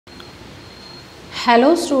Hello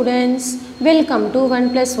students, welcome to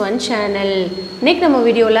 1+1 channel. இன்னைக்கு நம்ம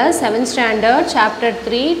வீடியோல 7th standard chapter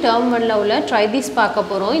 3 term 1ல உள்ள try this பார்க்க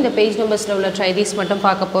போறோம். இந்த பேஜ் நம்பர்ஸ்ல உள்ள try this மட்டும்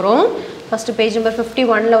பார்க்க போறோம். First page number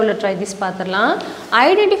 51ல உள்ள try this பார்த்தறலாம்.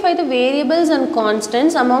 Identify the variables and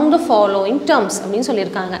constants among the following terms அப்படினு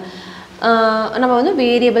சொல்லிருக்காங்க. நம்ம வந்து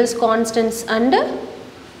variables, constants and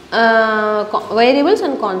variables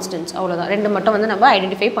and constants அவ்வளவுதான். ரெண்டு மட்டும் வந்து நம்ம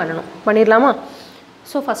ஐடென்டிஃபை பண்ணனும். பண்ணிரலாமா?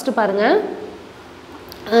 So first பாருங்க.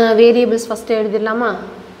 variables first எழுதிடலாமா?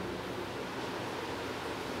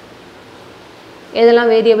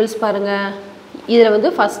 எதெல்லாம் variables பாருங்க. இதுல வந்து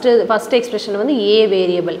first expression வந்து a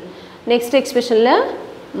variable. next expressionல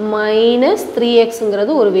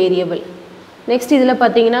 -3xங்கிறது ஒரு variable. next இதுல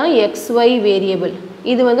பாத்தீங்கன்னா xy variable.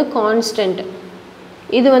 இது வந்து constant.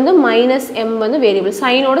 இது வந்து -m வந்து variable.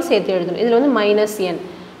 sign ஓட சேர்த்து எழுதணும். இதுல வந்து -n.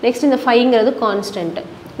 next இந்த 5ங்கிறது constant.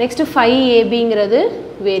 next 5ab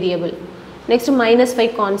variable. next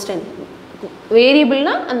 -5 constant. variable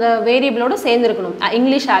na அந்த variable ஓட சேர்ந்து இருக்கணும்.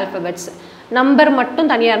 English alphabets. number மட்டும்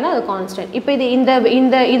தனியா இருந்தா அது constant. இப்போ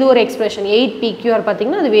இது ஒரு expression 8pqr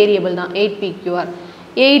பாத்தீங்கன்னா அது variable தான். 8pqr.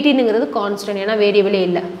 18ங்கிறது constant ஏனா variable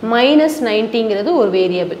இல்ல. -90ங்கிறது ஒரு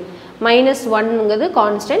variable. -1ங்கிறது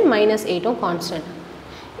constant, -8ம் constant.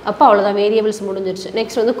 அப்ப அவ்வளவுதான் variables முடிஞ்சிருச்சு.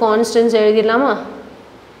 next வந்து constants எழுதிரலாமா?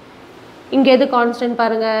 இங்க எது கான்ஸ்டன்ட்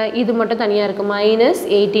பாருங்க. இது மட்டும் தனியா இருக்கு.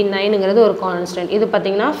 -89ங்கிறது ஒரு கான்ஸ்டன்ட். இது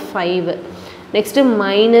பாத்தீங்கன்னா 5. நெக்ஸ்ட்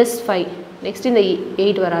 -5. நெக்ஸ்ட் இந்த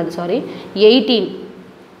 8 வராது, சாரி.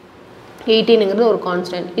 18ங்கிறது ஒரு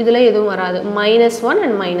கான்ஸ்டன்ட். இதுல எதுவும் வராது. -1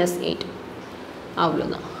 and -8.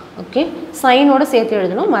 அவ்வளவுதான். ஓகே. சைனோட சேர்த்து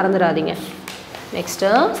எழுதணும், மறந்துடாதீங்க. Next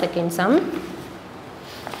second sum.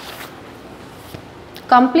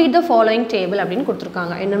 Complete the following table அப்படினு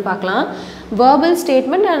கொடுத்திருக்காங்க. என்னன்னு பார்க்கலாம். verbal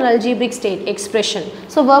statement and algebraic state expression.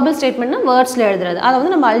 so verbal statement னா wordsல எழுதுறது. அத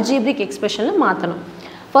வந்து நம்ம algebraic expressionல மாத்தணும்.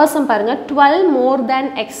 first sum பாருங்க. 12 more than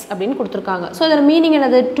x அப்படினு கொடுத்திருக்காங்க. so இதோட மீனிங்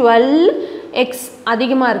என்னது? 12x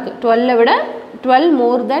அதிகமா இருக்கு. 12 விட 12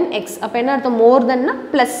 more than x. அப்ப என்ன அர்த்தம்? more than னா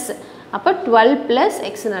plus. அப்ப 12 plus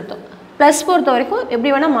x ன்னு அர்த்தம். plus பொறுத்த வரைக்கும் எப்படி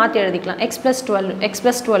வேணா மாத்தி எழுதிக்கலாம். x plus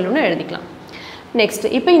 12 ன்னு எழுதிக்கலாம். next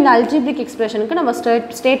இப்போ இந்த algebraic expressionக்கு நம்ம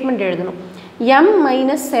ஸ்டேட்மென்ட் எழுதணும்.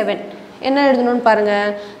 m-7 என்ன எழுதணும்னு பாருங்க.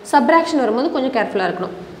 சப்ட்ராக்ஷன் வரும்போது கொஞ்சம் கேர்ஃபுல்லா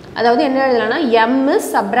இருக்கணும். அதாவது என்ன எழுதலாம்னா m is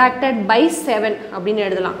subtracted by 7 அப்படினு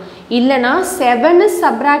எழுதலாம். இல்லனா 7 is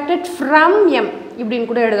subtracted from m இப்படின்னு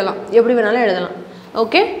கூட எழுதலாம். எப்படி வேணாலும் எழுதலாம்.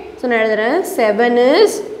 ஓகே? சோ நான் எழுதுறேன். 7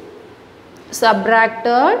 is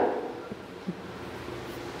subtracted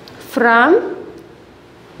from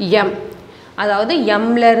m. அதாவது m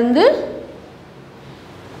ல இருந்து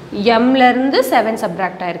 7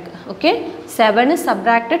 subtract ஆயிருக்கு. Okay? 7 is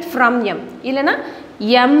subtracted from m. இல்லனா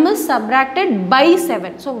m is subtracted by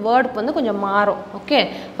 7. so word வந்து கொஞ்சம் மாறும். ஓகே?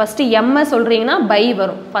 ஃபர்ஸ்ட் m சொல்றீங்கனா by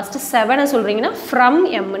வரும். ஃபர்ஸ்ட் 7 சொல்றீங்கனா from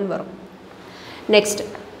m ன்னு வரும். நெக்ஸ்ட்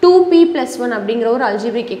 2p+1 அப்படிங்கற ஒரு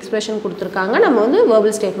algebraic expression கொடுத்திருக்காங்க. நம்ம வந்து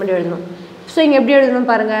verbal statement எழுதணும். சோ இங்க எப்படி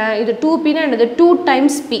எழுதணும் பாருங்க. இது 2p னா என்னது? 2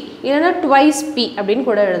 times p இல்லனா twice p அப்படினு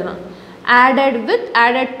கூட எழுதலாம்.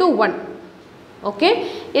 added to 1. okay?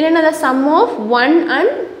 இல்லனா the sum of 1 and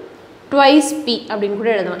twice p அப்படினு கூட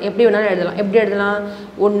எழுதலாம். எப்படி வேணாலும் எழுதலாம். எப்படி எழுதலாம்?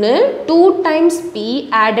 1 2 times p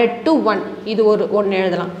added to 1. இது ஒரு 1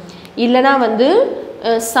 எழுதலாம். இல்லனா வந்து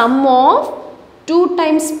sum of 2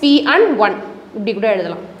 times p and 1 இப்படி கூட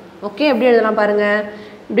எழுதலாம். ஓகே? எப்படி எழுதலாம் பாருங்க.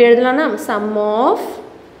 இப்படி எழுதலாம்னா sum of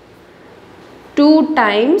 2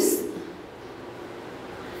 times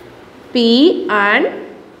p and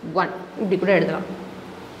 1 இப்படி கூட எழுதலாம்.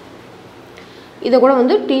 இத கூட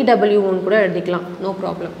வந்து TW1 கூட எழுதிக்கலாம். No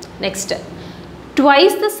problem. Next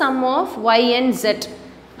twice the sum of y and z.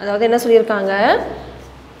 அதாவது என்ன சொல்லிருக்காங்க?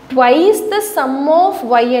 twice the sum of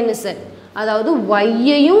y and z. அதாவது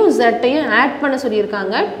y-யையும் z-யையும் ஆட் பண்ண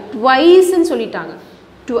சொல்லிருக்காங்க. twice ன்னு சொல்லிட்டாங்க.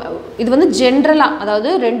 இது வந்து ஜெனரலா, அதாவது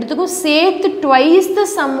ரெண்டுத்துக்கும் சேர்த்து twice the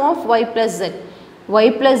sum of y plus z. y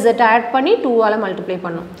plus z add பண்ணி 2 ஆல மல்டிப்ளை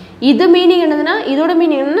பண்ணனும். இது மீனிங் என்னதுன்னா, இதோட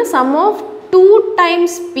மீனிங் என்னன்னா sum of 2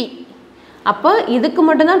 times p. அப்ப இதுக்கு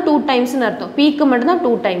மட்டும் தான் 2 times ன்னு அர்த்தம். p க்கு மட்டும் தான்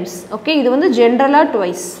 2 times. ஓகே? இது வந்து ஜெனரலா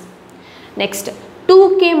twice. Next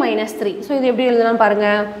 2k - 3. சோ இது எப்படி எழுதலாம் பாருங்க.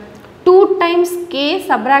 2 times k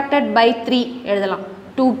subtracted by 3 எழுதலாம்.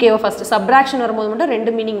 2k ஃபர்ஸ்ட் சப்ட்ராக்ஷன் வரும்போது மட்டும்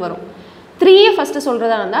ரெண்டு மீனிங் வரும். 3 ஃபர்ஸ்ட்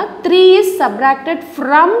சொல்றதா இருந்தா 3 is subtracted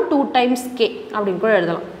from 2 times k அப்படினு கூட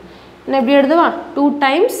எழுதலாம். என்ன எப்படி எழுதுவா? 2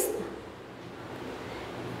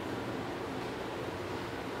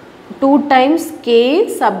 times k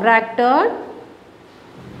subtracted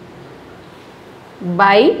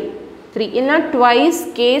by 3 இல்லனா twice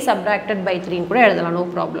k subtracted by 3 ன்னு கூட எழுதலாம். No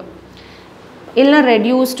problem. இல்லனா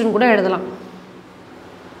reduced ன்னு கூட எழுதலாம்.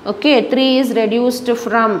 Okay, 3 is reduced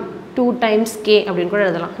from 2 times k அப்படின்னு கூட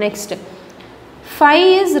எழுதலாம். Next, 5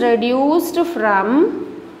 is reduced from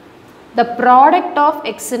the product of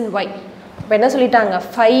x and y. இப்போ என்ன சொல்லிட்டாங்க?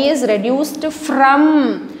 5 is reduced from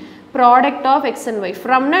product of x and y.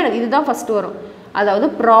 Fromனா இதுதான் ஃபர்ஸ்ட் வரும். அதாவது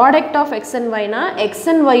product of x and y னா x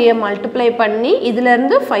and y மல்டிப்ளை பண்ணி இதுல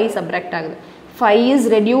இருந்து 5 சப்ட்ராக்ட் ஆகுது. 5 is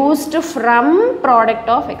reduced from product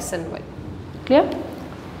of x and y. Clear?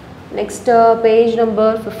 Next, page number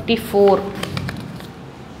 54.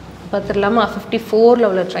 பார்த்துடலாமா? 54ல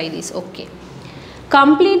உள்ள try this. Okay.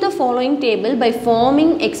 Complete the following table by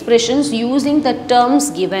forming expressions using the terms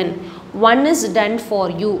given. One is done for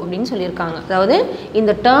you அப்படின்னு சொல்லியிருக்காங்க. அதாவது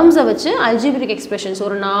இந்த டேர்ம்ஸை வச்சு algebraic expressions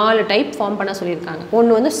ஒரு 4 type form பண்ண சொல்லியிருக்காங்க.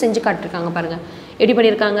 ஒன்று வந்து செஞ்சு காட்டிருக்காங்க பாருங்கள். எப்படி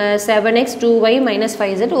பண்ணியிருக்காங்க? 7x 2y minus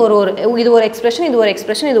 5z இது ஒரு எக்ஸ்பிரஷன், இது ஒரு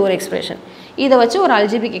எக்ஸ்பிரஷன், இது ஒரு எக்ஸ்பிரஷன். இதை வச்சு ஒரு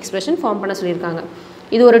அல்ஜிபிரிக் எக்ஸ்பிரஷன் ஃபார்ம் பண்ண சொல்லியிருக்காங்க.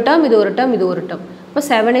 இது ஒரு டேர்ம், இது ஒரு டேர்ம், இது ஒரு டேர்ம். இப்போ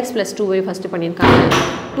 7x plus 2y ஃபஸ்ட்டு பண்ணியிருக்காங்க.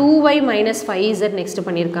 2y minus 5z நெக்ஸ்ட்டு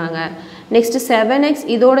பண்ணியிருக்காங்க. நெக்ஸ்ட்டு 7x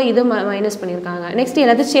இதோட இது மைனஸ் பண்ணியிருக்காங்க. நெக்ஸ்ட்டு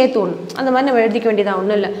எல்லாத்தையும் சேர்த்து ஒன்று அந்த மாதிரி நம்ம எழுதிக்க வேண்டியதாக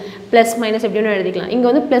ஒன்றும் இல்லை. ப்ளஸ் மைனஸ் எப்படி ஒன்று எழுதிக்கலாம். இங்கே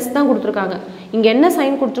வந்து ப்ளஸ் தான் கொடுத்துருக்காங்க. இங்கே என்ன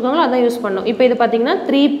சைன் கொடுத்துருக்காங்களோ அதான் யூஸ் பண்ணணும். இப்போ இது பார்த்தீங்கன்னா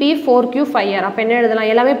 3p 4q 5r. அப்போ என்ன எழுதலாம்?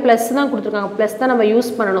 எல்லாமே ப்ளஸ் தான் கொடுத்துருக்காங்க. ப்ளஸ் தான் நம்ம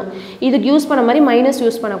யூஸ் பண்ணணும். இதுக்கு யூஸ் பண்ண மாதிரி மைனஸ்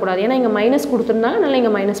யூஸ் பண்ணக்கூடாது. ஏன்னா இங்கே மைனஸ் கொடுத்துருந்தாங்க, அதனால்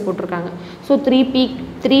இங்கே மைனஸ் போட்டிருக்காங்க. ஸோ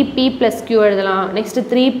 3p plus q எழுதலாம். நெக்ஸ்ட்டு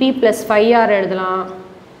 3p plus 5r எழுதலாம்.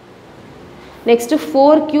 Next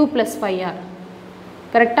 4q plus 5r.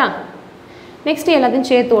 கரெக்டா? நெக்ஸ்ட்டு எல்லாத்தையும்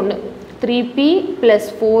சேர்த்து ஒன்று 3p plus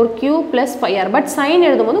 4q plus 5r. But sign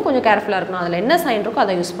எழுதும்போது கொஞ்சம் கேர்ஃபுல்லாக இருக்கணும். அதில் என்ன சைன் இருக்கோ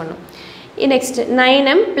அதை யூஸ் பண்ணணும். Next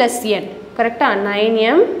 9m plus n. கரெக்டாக?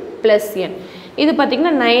 9m plus n. இது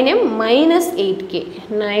பார்த்திங்கன்னா 9m minus 8k.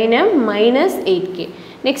 9m minus 8k.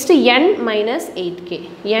 Next n minus 8k.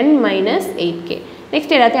 n minus 8k.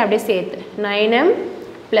 Next எல்லாத்தையும் அப்படியே சேர்த்து 9m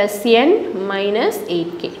plus n minus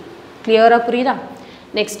 8k. கிளியராக புரியுதா?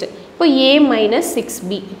 நெக்ஸ்ட்டு இப்போ a minus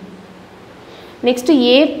 6b. Next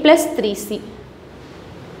a plus 3c.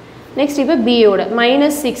 Next இப்போ bயோட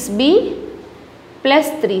minus 6b plus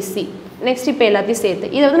 3c. Next இப்போ எல்லாத்தையும் சேர்த்து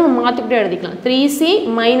இதை வந்து நம்ம மாற்றிக்கிட்டே எழுதிக்கலாம். 3c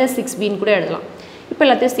minus 6bன்னு கூட எழுதலாம். இப்போ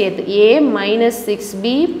எல்லாத்தையும் சேர்த்து a minus 6b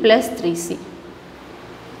plus 3c.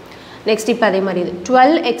 Next இப்போ அதே மாதிரி இது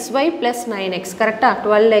 12xy plus 9x. கரெக்டாக?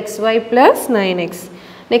 12xy plus 9x.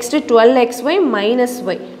 Next 12xy minus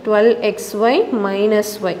y. 12xy minus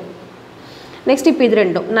y. Next இப்போ இது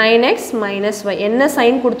ரெண்டும் 9x minus y. என்ன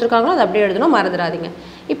சைன் கொடுத்துருக்காங்களோ அதை அப்படியே எழுதணும், மறந்துடாதீங்க.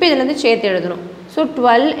 இப்போ இதுலேருந்து சேர்த்து எழுதணும். So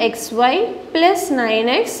 12xy plus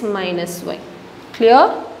 9x minus y. Clear?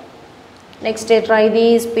 Next, try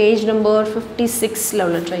this. Page number 56ல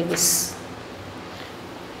உள்ள try this.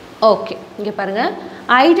 Okay, இங்கே பாருங்கள்.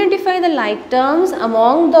 Identify the like terms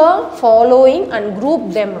among the following and group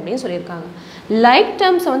them அப்படின்னு சொல்லியிருக்காங்க. லைக்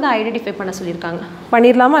டேர்ம்ஸை வந்து ஐடென்டிஃபை பண்ண சொல்லியிருக்காங்க.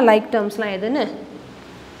 பண்ணிடலாமா? லைக் டேர்ம்ஸ்லாம் எதுன்னு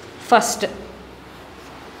ஃபஸ்ட்டு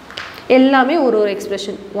எல்லாமே ஒரு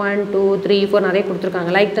எக்ஸ்பிரஷன் 1 2 3 4 நிறைய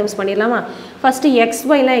கொடுத்துருக்காங்க. லைக் டேர்ம்ஸ் பண்ணிடலாமா? ஃபஸ்ட்டு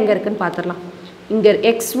எக்ஸ்ஒய்லாம் எங்கே இருக்குதுன்னு பார்த்துடலாம். இங்கே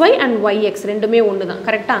எக்ஸ்ஒய் அண்ட் ஒய்எக்ஸ் ரெண்டுமே ஒன்று தான்.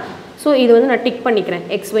 கரெக்டாக? ஸோ இது வந்து நான் டிக் பண்ணிக்கிறேன்.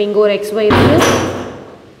 எக்ஸ்ஒய் இங்கே ஒரு எக்ஸ்ஒய் இருக்குது.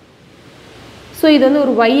 ஸோ இது வந்து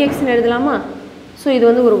ஒரு ஒய்எக்ஸ்ன்னு எழுதலாமா? ஸோ இது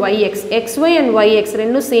வந்து ஒரு ஒய்எக்ஸ். எக்ஸ்ஒய் அண்ட் ஒய்எக்ஸ்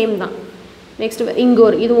ரெண்டும் சேம் தான். நெக்ஸ்ட் இங்கே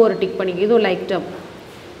ஒரு இதுவும் ஒரு டிக் பண்ணிக்க. இதுவும் லைக் டேர்ம்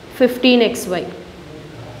 15xy.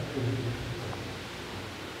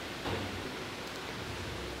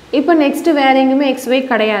 இப்போ நெக்ஸ்ட்டு வேறு எங்கேயுமே xy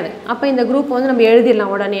கிடையாது. அப்போ இந்த குரூப் வந்து நம்ம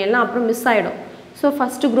எழுதிடலாம் உடனே, எல்லாம் அப்புறம் மிஸ் ஆகிடும். ஸோ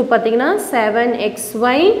ஃபஸ்ட்டு குரூப் பார்த்திங்கன்னா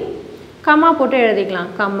 7xy கமா போட்டு எழுதிக்கலாம்.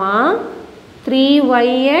 Comma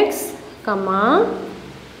 3yx comma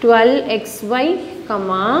 12xy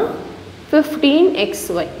comma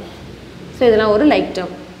 15xy. So இதெல்லாம் ஒரு லைக்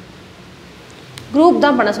டேர்ம். குரூப்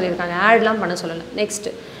தான் பண்ண சொல்லியிருக்காங்க, ஆட்லாம் பண்ண சொல்லலை.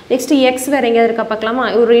 நெக்ஸ்ட்டு எக்ஸ் வேறு எங்கேயாவது இருக்கா பார்க்கலாமா?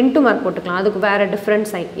 ஒரு இன்ட்டு மார்க் போட்டுக்கலாம். அதுக்கு வேறு டிஃப்ரெண்ட்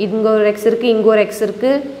சைன். இங்கே ஒரு எக்ஸ் இருக்குது, இங்கே ஒரு எக்ஸ்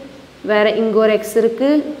இருக்குது, வேறு இங்கே ஒரு எக்ஸ்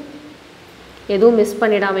இருக்குது. எதுவும் மிஸ்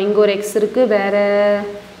பண்ணிடாமல் இங்கே ஒரு எக்ஸ் இருக்குது, வேறு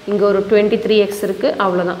இங்கே ஒரு 23x இருக்குது.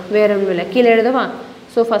 அவ்வளோதான், வேறு ஒன்றும் இல்லை. கீழே எழுதவா?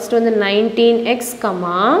 ஸோ ஃபஸ்ட்டு வந்து 19x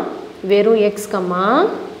கம்மா வெறும் எக்ஸ் கம்மா,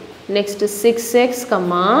 நெக்ஸ்ட்டு 6x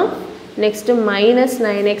கம்மா, நெக்ஸ்ட்டு மைனஸ்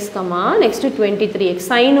 9x கம்மா, நெக்ஸ்ட்டு 23x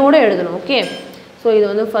சைனோடு எழுதணும். ஓகே, ஸோ இது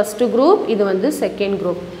வந்து ஃபஸ்ட்டு குரூப், இது வந்து second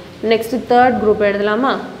group. Next third group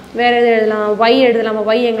எழுதலாமா? வேறு எது எழுதலாம்? ஒய் எழுதலாமா?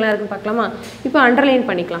 ஒய் எங்கெல்லாம் இருக்குன்னு பார்க்கலாமா? இப்போ அண்டர்லைன்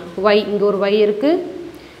பண்ணிக்கலாம். ஒய் இங்கே ஒரு ஒய் இருக்குது,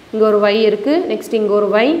 இங்கே ஒரு ஒய் இருக்குது, நெக்ஸ்ட் இங்கே ஒரு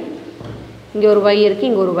ஒய், இங்கே ஒரு ஒய் இருக்குது,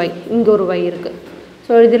 இங்கே ஒரு ஒய், இங்கே ஒரு ஒய் இருக்குது.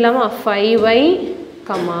 ஸோ இது இல்லாமல் 5y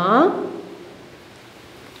comma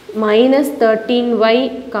minus 13y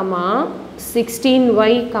comma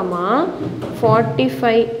 16y comma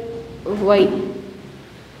 45y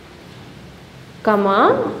comma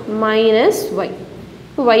minus y.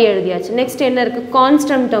 y எழுதியாச்சு நெக்ஸ்ட் என்ன இருக்குது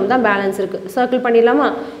கான்ஸ்டன்ட் டேர்ம் தான் பேலன்ஸ் இருக்குது சர்க்கிள் பண்ணிடலாமா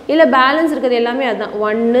இல்லை பேலன்ஸ் இருக்கிறது எல்லாமே அதுதான்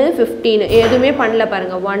 1 15 எதுவுமே பண்ணல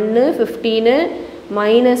பாருங்கள் 1 15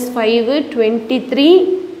 -5 23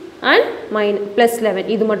 அண்ட் +11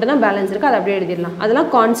 இது மட்டும் தான் பேலன்ஸ் இருக்குது அதை அப்படியே எழுதிடலாம் அதெல்லாம்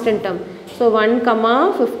constant term so 1,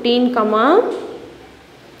 15,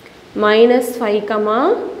 -5,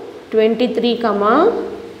 23,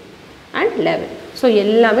 and 11 so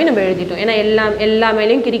எல்லாமே நம்ம எழுதிட்டோம் ஏன்னா எல்லா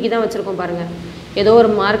மேலேயும் கிறுக்கி தான் வச்சுருக்கோம் பாருங்கள் ஏதோ ஒரு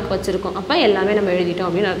மார்க் வச்சுருக்கோம் அப்போ எல்லாமே நம்ம எழுதிட்டோம்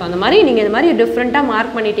அப்படின்னு அர்த்தம் அந்த மாதிரி நீங்கள் இந்த மாதிரி டிஃப்ரெண்ட்டாக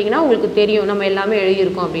மார்க் பண்ணிட்டீங்கன்னா உங்களுக்கு தெரியும் நம்ம எல்லாமே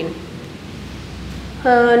எழுதியிருக்கோம் அப்படின்னு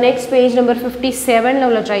நெக்ஸ்ட் பேஜ் நம்பர் 57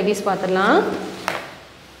 உள்ள ட்ரை தீஸ் பார்த்துடலாம்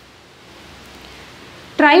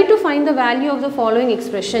try to find the value of the following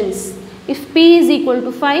expressions if p is equal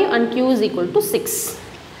to 5 and q is equal to 6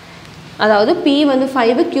 அதாவது p வந்து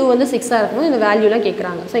 5 q வந்து 6 இருக்கும் இந்த வேல்யூலாம்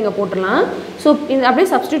கேக்குறாங்க சோ இங்க போட்டுறலாம் சோ அப்படியே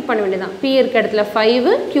சப்ஸ்டிட்யூட் பண்ண வேண்டியதான் p இருக்க இடத்துல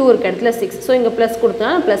 5 q இருக்க இடத்துல 6 சோ இங்க பிளஸ் கொடுத்தா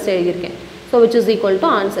நான் பிளஸ் எழுதி இருக்கேன் so which is equal to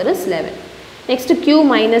answer is 11 next q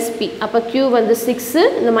minus p அப்ப q வந்து 6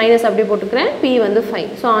 இந்த மைனஸ் அப்படியே போட்டுக்கறேன் p வந்து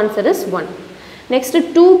 5 so answer is 1 next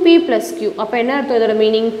 2p plus q அப்ப என்ன அர்த்தம் இதோட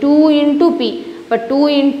மீனிங் 2 into p அப்ப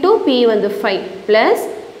 2 into p வந்து 5 plus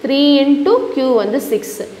 3 into q வந்து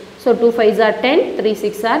 6 so 2 5s are 10 3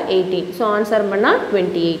 6 are 18 so answer பண்ணா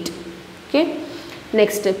 28 okay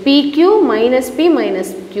next pq minus p minus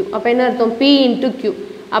q அப்ப என்ன அர்த்தம் p into q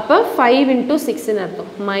அப்ப 5 into 6 ன்னு அர்த்தம்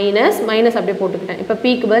மைனஸ் அப்படியே போட்டுக்கிட்டேன் இப்ப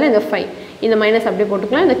p க்கு பதிலா இந்த 5 இந்த மைனஸ் அப்படியே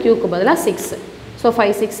போட்டுக்கலாம் இந்த q க்கு பதிலா 6 so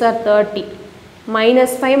 5 6 are 30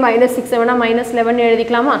 -5 -6 வேணா -11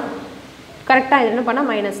 எழுதிக்கலாமா கரெக்ட்டா இது என்ன பண்ணா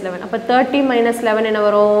 -11 அப்ப 30 -11 என்ன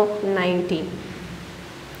வரும் 19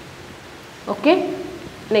 okay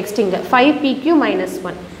next inga 5pq minus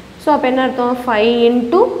 1 so அப்ப என்ன அர்த்தம் 5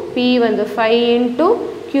 into p வந்து 5 into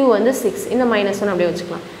q வந்து 6 இந்த minus 1 அப்படியே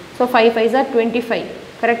வச்சுக்கலாம் so 5 5s are 25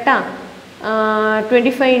 கரெக்ட்டா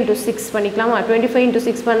 25 into 6 பண்ணிக்கலாமா 25 into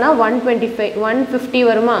 6 பண்ணா 125 150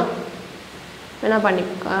 வருமா வேணா பண்ணி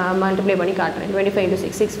மல்டிப்ளை பண்ணி காட்டுறேன் 25 into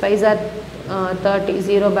 6 6 5s are 30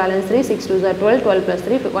 0 balance 3 6 2s are 12 12 plus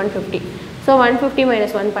 3 150 so 150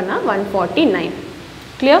 minus 1 பண்ணா 149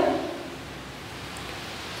 clear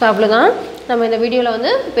so அவ்வளவுதான் நம்ம இந்த வீடியோல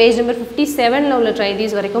வந்து பேஜ் நம்பர் 57 ல உள்ள ட்ரை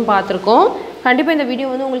தீஸ் வரைக்கும் பார்த்திருக்கோம் கண்டிப்பா இந்த வீடியோ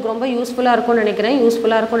வந்து உங்களுக்கு ரொம்ப யூஸ்ஃபுல்லா இருக்கும்னு நினைக்கிறேன்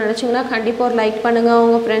யூஸ்ஃபுல்லா இருக்கும்னு நினைச்சீங்கன்னா கண்டிப்பா ஒரு லைக் பண்ணுங்க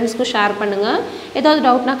உங்க फ्रेंड्सக்கு ஷேர் பண்ணுங்க ஏதாவது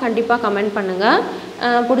டவுட்னா கண்டிப்பா கமெண்ட் பண்ணுங்க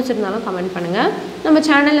பிடிச்சிருந்தாலும் கமெண்ட் பண்ணுங்க நம்ம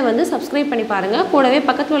சேனலை வந்து சப்ஸ்கிரைப் பண்ணி பாருங்க கூடவே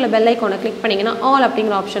பக்கத்துல உள்ள பெல் ஐகானை கிளிக் பண்ணீங்கன்னா ஆல்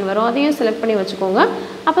அப்படிங்கற ஆப்ஷன் வரும் அதையும் செலக்ட் பண்ணி வச்சுக்கோங்க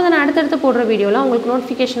அப்பதான் அடுத்தடுத்து போடுற வீடியோல உங்களுக்கு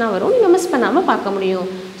நோட்டிஃபிகேஷனா வரும் நீங்க மிஸ் பண்ணாம பார்க்க முடியும்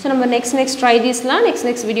சோ நம்ம நெக்ஸ்ட் ட்ரை தீஸ்லாம்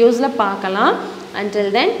நெக்ஸ்ட் வீடியோஸ்ல பார்க்கலாம்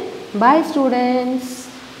until then bye students